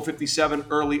 Super Bowl 57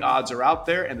 early odds are out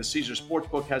there, and the Caesars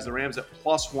Sportsbook has the Rams at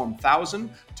plus 1,000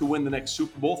 to win the next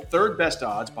Super Bowl, third best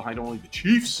odds behind only the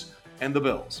Chiefs and the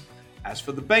Bills. As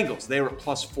for the Bengals, they are at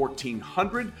plus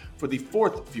 1,400 for the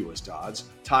fourth fewest odds,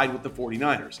 tied with the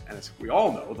 49ers. And as we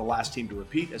all know, the last team to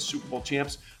repeat as Super Bowl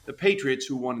champs, the Patriots,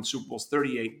 who won in Super Bowls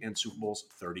 38 and Super Bowls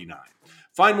 39.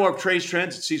 Find more of Trey's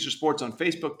Trends at Caesar Sports on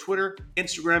Facebook, Twitter,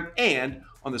 Instagram, and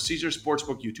on the Caesar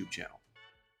Sportsbook YouTube channel.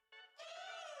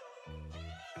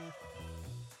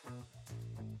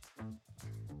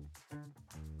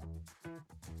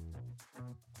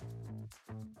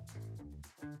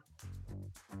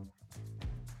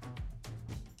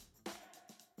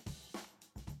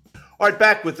 All right,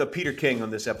 back with Peter King on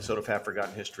this episode of Half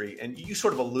Forgotten History, and you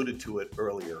sort of alluded to it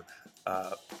earlier.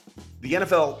 The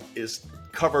NFL is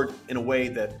covered in a way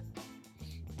that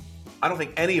I don't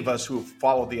think any of us who have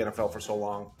followed the NFL for so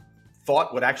long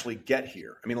thought would actually get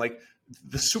here. I mean, like,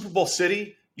 the Super Bowl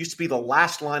City used to be the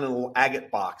last line in the little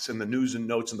agate box in the news and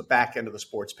notes on the back end of the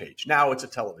sports page. Now it's a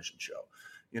television show.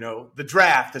 The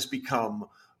draft has become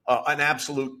an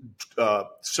absolute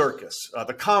circus.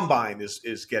 The Combine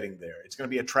is getting there. It's going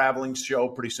to be a traveling show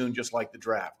pretty soon, just like the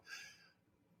draft.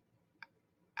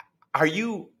 Are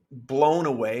you blown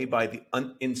away by the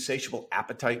insatiable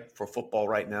appetite for football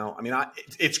right now? I mean,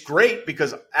 it's great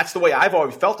because that's the way I've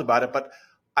always felt about it, but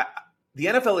the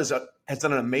NFL has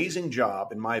done an amazing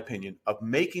job, in my opinion, of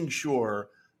making sure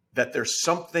that there's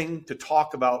something to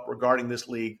talk about regarding this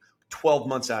league 12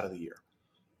 months out of the year.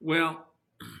 Well,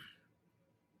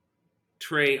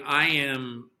 Trey, I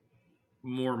am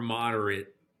more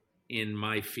moderate in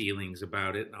my feelings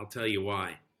about it, and I'll tell you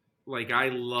why. Like, I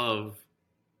love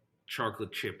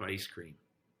chocolate chip ice cream.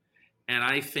 And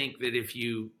I think that if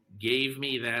you gave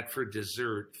me that for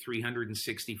dessert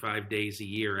 365 days a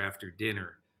year after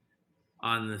dinner,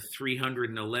 on the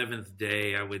 311th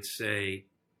day, I would say,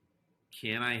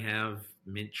 can I have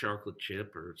mint chocolate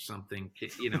chip or something?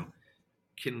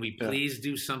 Can we please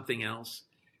do something else?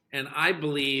 And I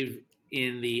believe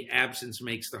in the absence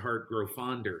makes the heart grow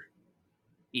fonder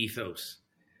ethos.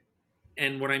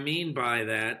 And what I mean by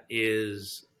that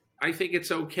is I think it's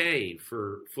okay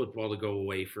for football to go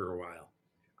away for a while.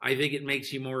 I think it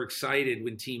makes you more excited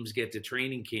when teams get to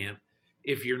training camp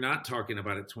if you're not talking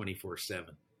about it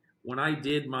 24/7. When I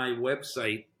did my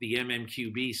website, the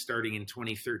MMQB, starting in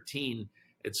 2013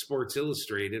 at Sports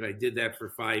Illustrated, I did that for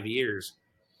 5 years.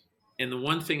 And the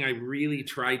one thing I really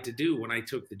tried to do when I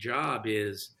took the job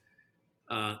is,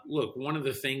 look, one of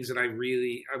the things that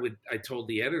I told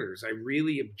the editors, I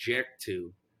really object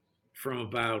to from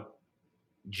about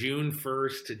June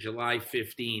 1st to July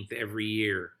 15th every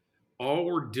year, all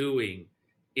we're doing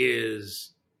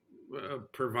is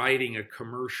providing a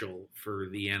commercial for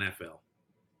the NFL.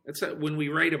 That's when we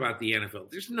write about the NFL,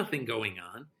 there's nothing going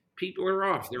on. People are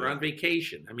off. They're on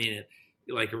vacation. I mean,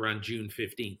 like around June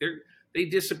 15th, they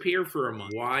disappear for a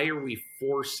month. Why are we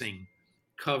forcing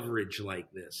coverage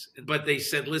like this? But they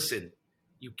said, listen,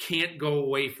 you can't go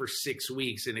away for 6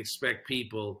 weeks and expect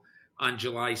people on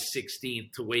July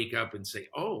 16th to wake up and say,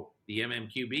 oh, the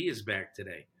MMQB is back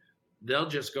today. They'll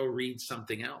just go read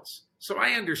something else. So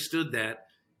I understood that.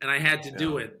 and I had to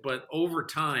do it. But over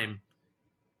time,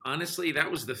 honestly,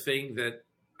 that was the thing that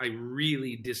I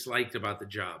really disliked about the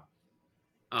job,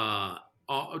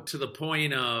 to the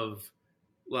point of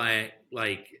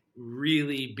like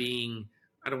really being,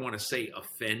 I don't want to say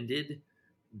offended,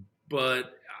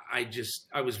 but I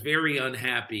was very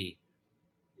unhappy,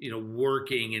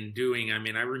 working and doing. I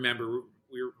mean, I remember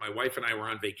my wife and I were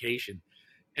on vacation,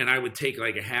 and I would take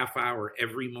like a half hour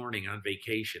every morning on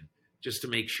vacation just to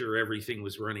make sure everything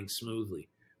was running smoothly.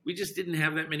 We just didn't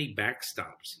have that many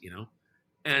backstops,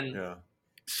 And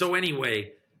so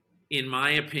anyway, in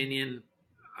my opinion,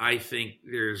 I think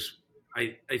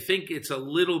I think it's a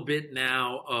little bit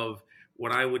now of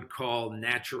what I would call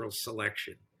natural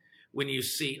selection. When you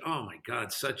see, oh my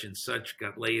God, such and such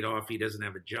got laid off, he doesn't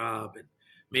have a job, and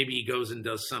maybe he goes and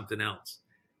does something else.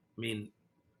 I mean,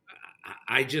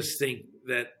 I just think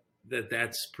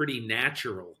that's pretty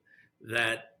natural,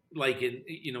 that like in,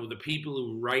 the people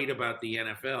who write about the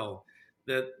NFL,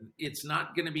 that it's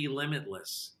not going to be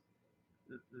limitless.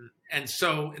 And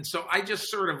so I just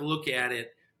sort of look at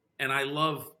it, and I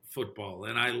love football,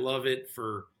 and I love it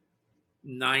for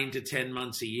 9 to 10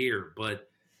 months a year, but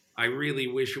I really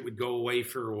wish it would go away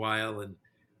for a while and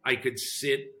I could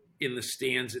sit in the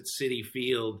stands at Citi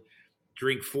Field,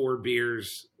 drink 4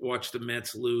 beers, watch the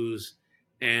Mets lose,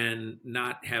 and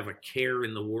not have a care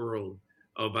in the world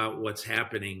about what's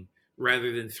happening,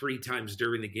 rather than 3 times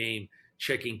during the game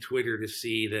checking Twitter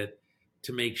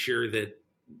to make sure that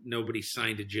nobody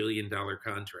signed a $1 jillion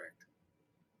contract.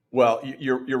 Well,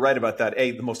 you're right about that.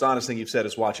 The most honest thing you've said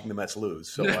is watching the Mets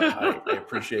lose, so I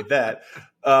appreciate that.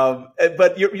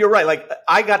 But you're right. Like,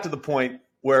 I got to the point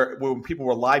where when people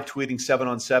were live tweeting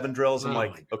 7-on-7 drills, I'm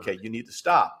like, okay, you need to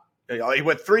stop. He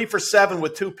went 3 for 7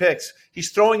 with 2 picks.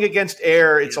 He's throwing against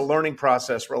air. It's a learning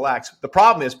process. Relax. The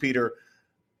problem is, Peter,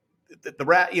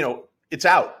 it's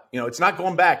out. It's not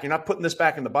going back. You're not putting this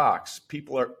back in the box.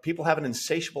 People have an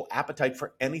insatiable appetite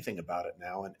for anything about it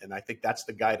now, and I think that's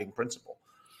the guiding principle.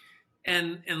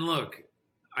 And look,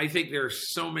 I think there are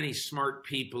so many smart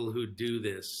people who do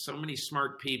this. So many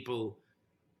smart people.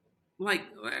 Like,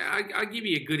 I'll give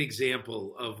you a good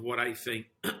example of what I think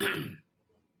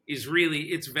is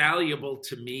really, it's valuable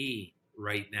to me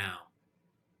right now.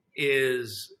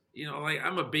 Is,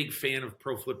 I'm a big fan of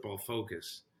Pro Football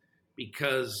Focus,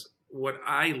 because what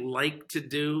I like to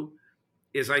do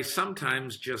is I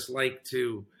sometimes just like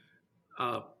to,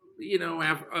 have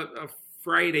a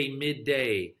Friday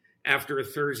midday after a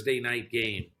Thursday night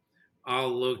game.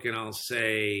 I'll look and I'll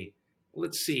say,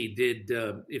 let's see,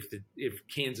 if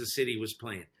Kansas City was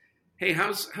playing, hey,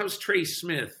 how's Trey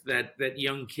Smith, that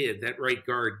young kid, that right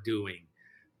guard, doing?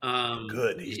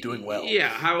 Good, he's doing well. Yeah,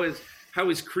 how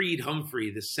is Creed Humphrey,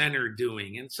 the center,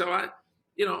 doing? And so I,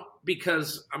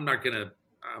 because I'm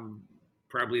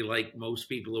probably like most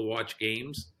people who watch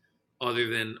games, other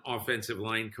than offensive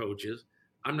line coaches,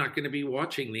 I'm not going to be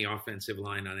watching the offensive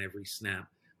line on every snap.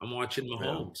 I'm watching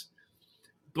Mahomes.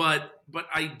 Yeah. But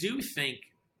I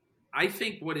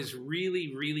think what is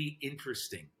really, really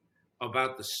interesting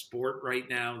about the sport right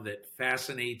now that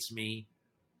fascinates me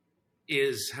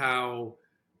is how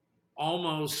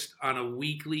almost on a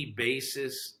weekly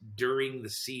basis during the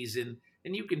season,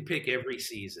 and you can pick every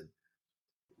season,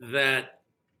 that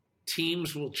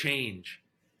teams will change.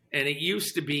 And it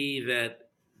used to be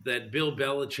that Bill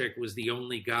Belichick was the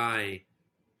only guy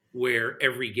where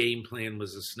every game plan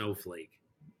was a snowflake.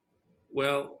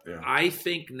 Well, yeah. I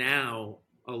think now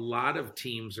a lot of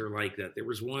teams are like that. There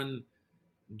was one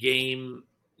game,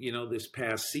 this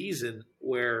past season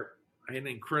where I had an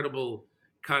incredible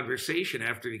conversation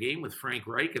after the game with Frank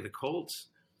Reich of the Colts.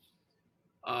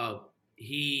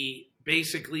 He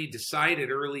basically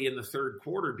decided early in the third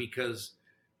quarter, because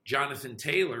Jonathan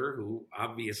Taylor, who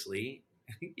obviously,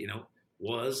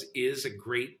 is a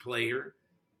great player,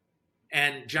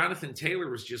 and Jonathan Taylor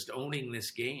was just owning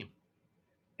this game.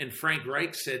 And Frank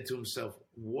Reich said to himself,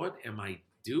 what am I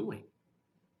doing?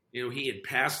 He had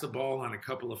passed the ball on a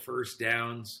couple of first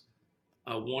downs.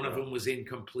 One of them was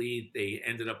incomplete. They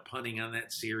ended up punting on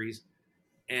that series.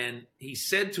 And he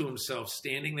said to himself,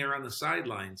 standing there on the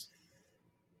sidelines,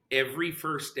 every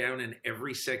first down and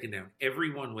every second down,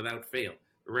 every one without fail,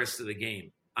 the rest of the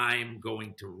game, I'm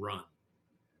going to run.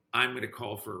 I'm going to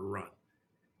call for a run.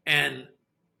 And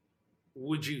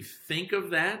would you think of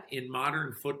that in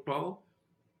modern football?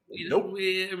 Nope.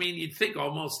 I mean, you'd think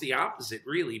almost the opposite,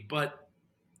 really. But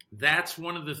that's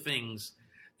one of the things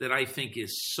that I think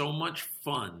is so much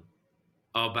fun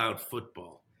about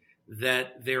football,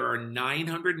 that there are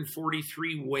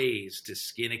 943 ways to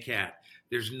skin a cat.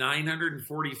 There's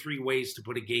 943 ways to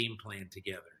put a game plan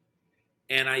together.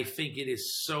 And I think it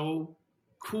is so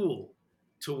cool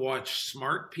to watch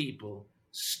smart people,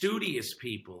 studious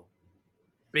people,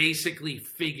 basically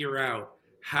figure out,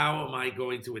 how am I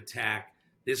going to attack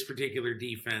this particular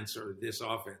defense or this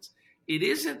offense? It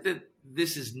isn't that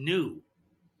this is new,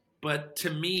 but to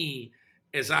me,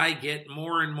 as I get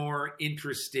more and more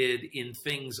interested in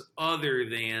things other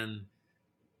than,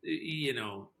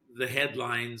 the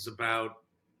headlines about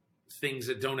things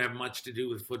that don't have much to do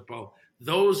with football,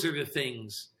 those are the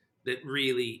things that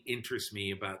really interest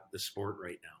me about the sport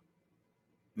right now.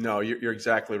 No, you're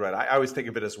exactly right. I always think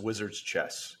of it as wizard's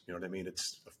chess. You know what I mean?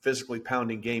 It's a physically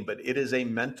pounding game, but it is a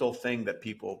mental thing that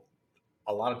people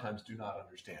a lot of times do not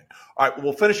understand. All right,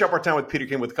 we'll finish up our time with Peter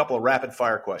King with a couple of rapid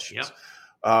fire questions.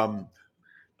 Yep.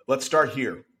 Let's start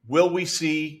here. Will we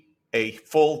see a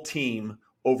full team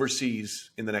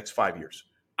overseas in the next 5 years?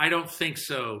 I don't think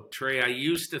so, Trey. I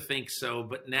used to think so,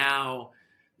 but now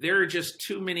there are just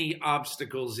too many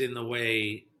obstacles in the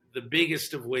way, the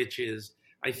biggest of which is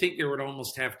I think there would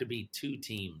almost have to be 2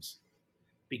 teams,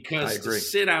 because to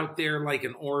sit out there like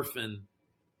an orphan,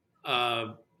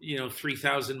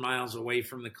 3,000 miles away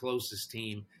from the closest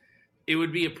team, it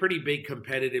would be a pretty big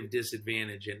competitive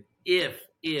disadvantage. And if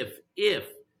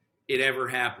it ever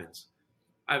happens,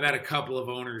 I've had a couple of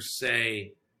owners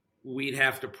say we'd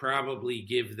have to probably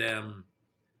give them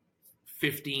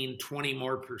 15, 20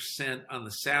 more % on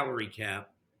the salary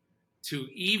cap to,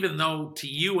 even though to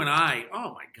you and I,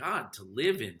 oh my God, to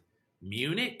live in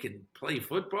Munich and play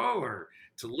football, or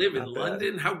to live in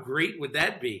London, how great would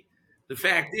that be? The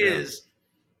fact is,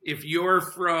 if you're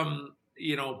from,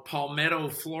 Palmetto,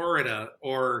 Florida,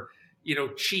 or,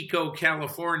 Chico,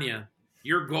 California,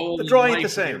 your goal in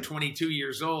life when you're 22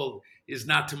 years old is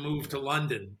not to move to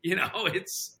London.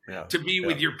 It's to be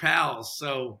with your pals.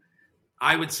 So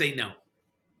I would say no.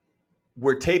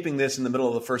 We're taping this in the middle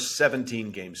of the first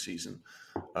 17-game season,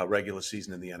 regular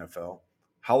season in the NFL.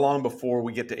 How long before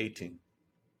we get to 18?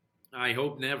 I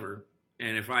hope never.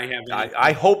 And if I have,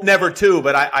 I hope never too.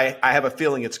 But I have a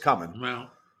feeling it's coming.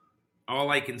 Well, all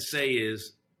I can say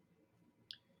is,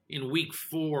 in week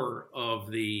 5 of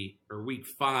the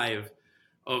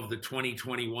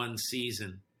 2021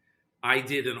 season, I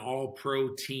did an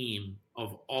all-pro team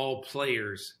of all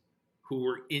players who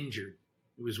were injured.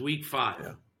 It was week 5.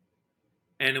 Yeah.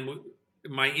 And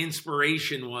my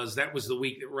inspiration was, that was the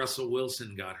week that Russell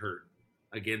Wilson got hurt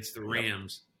against the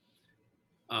Rams.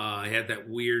 I had that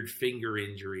weird finger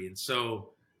injury. And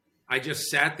so I just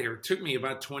sat there. It took me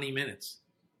about 20 minutes.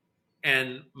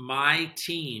 And my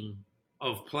team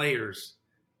of players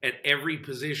at every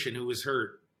position who was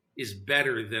hurt is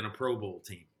better than a Pro Bowl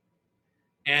team.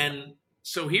 And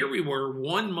so here we were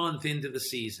 1 month into the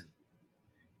season.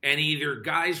 And either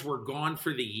guys were gone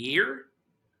for the year,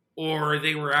 or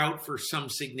they were out for some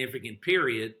significant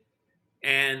period.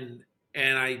 And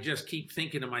I just keep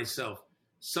thinking to myself,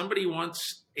 somebody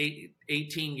wants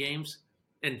 18 games.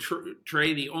 And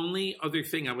Trey, the only other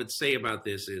thing I would say about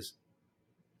this is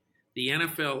the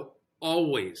NFL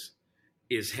always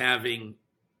is having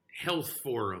health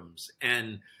forums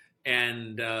and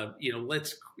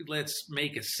let's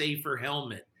make a safer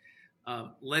helmet.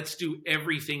 Let's do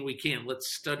everything we can.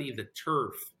 Let's study the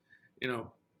turf.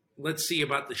 Let's see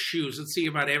about the shoes. Let's see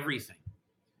about everything.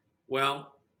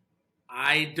 Well,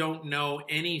 I don't know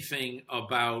anything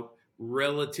about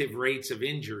relative rates of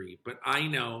injury, but I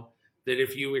know that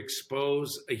if you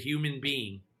expose a human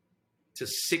being to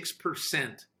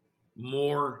 6%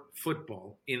 more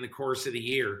football in the course of the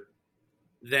year,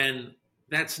 then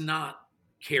that's not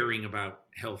caring about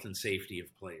health and safety of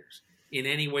players in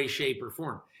any way, shape, or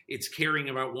form. It's caring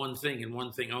about one thing and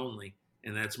one thing only,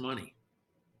 and that's money.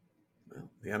 Well,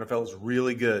 the NFL is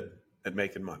really good at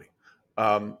making money.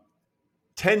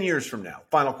 10 years from now,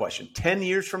 final question. 10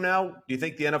 years from now, do you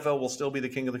think the NFL will still be the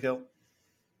king of the hill?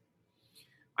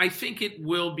 I think it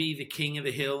will be the king of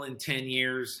the hill in 10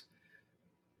 years.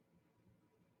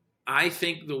 I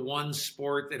think the one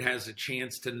sport that has a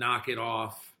chance to knock it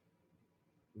off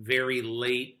very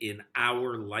late in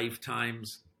our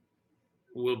lifetimes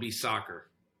will be soccer.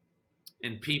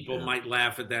 And people might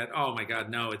laugh at that. Oh my God,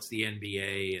 no, it's the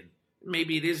NBA. And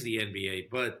maybe it is the NBA,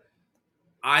 but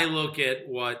I look at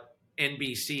what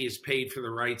NBC has paid for the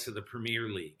rights of the Premier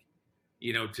League,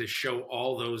 to show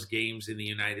all those games in the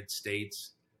United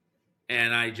States.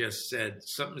 And I just said,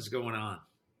 something's going on.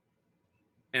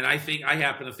 And I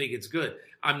happen to think it's good.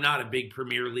 I'm not a big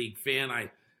Premier League fan.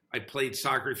 I played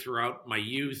soccer throughout my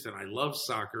youth and I love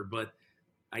soccer, but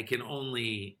I can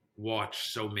only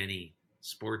watch so many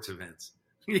sports events,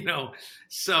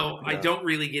 so I don't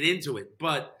really get into it.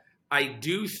 But I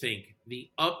do think the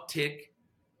uptick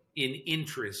in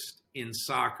interest in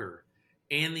soccer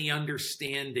and the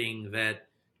understanding that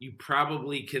you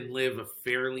probably can live a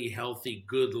fairly healthy,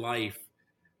 good life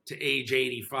to age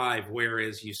 85,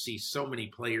 whereas you see so many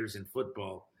players in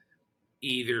football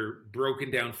either broken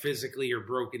down physically or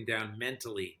broken down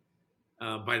mentally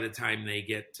by the time they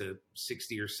get to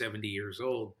 60 or 70 years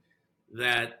old.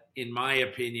 That, in my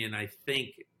opinion, I think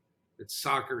that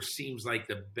soccer seems like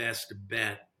the best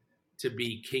bet to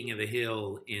be king of the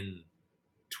hill in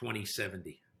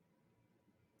 2070.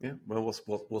 Yeah, well,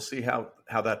 we'll see how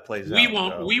that plays we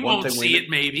out. We won't see it,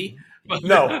 maybe. But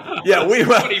no, yeah,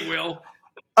 somebody will.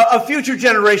 A future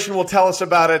generation will tell us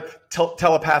about it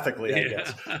telepathically, I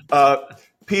guess.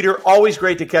 Peter, always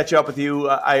great to catch up with you.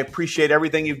 I appreciate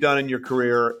everything you've done in your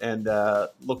career, and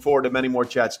look forward to many more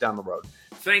chats down the road.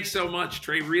 Thanks so much,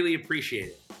 Trey. Really appreciate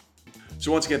it.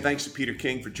 So once again, thanks to Peter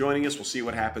King for joining us. We'll see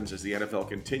what happens as the NFL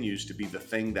continues to be the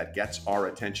thing that gets our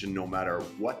attention no matter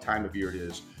what time of year it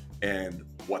is and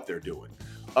what they're doing.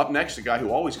 Up next, a guy who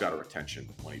always got our attention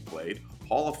when he played,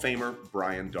 Hall of Famer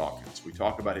Brian Dawkins. We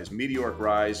talk about his meteoric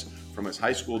rise from his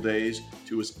high school days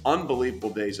to his unbelievable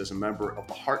days as a member of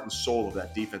the heart and soul of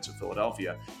that defense of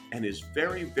Philadelphia, and his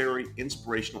very, very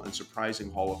inspirational and surprising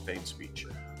Hall of Fame speech.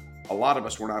 A lot of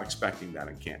us were not expecting that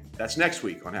in Canton. That's next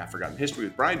week on Half Forgotten History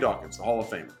with Brian Dawkins, the Hall of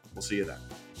Famer. We'll see you then.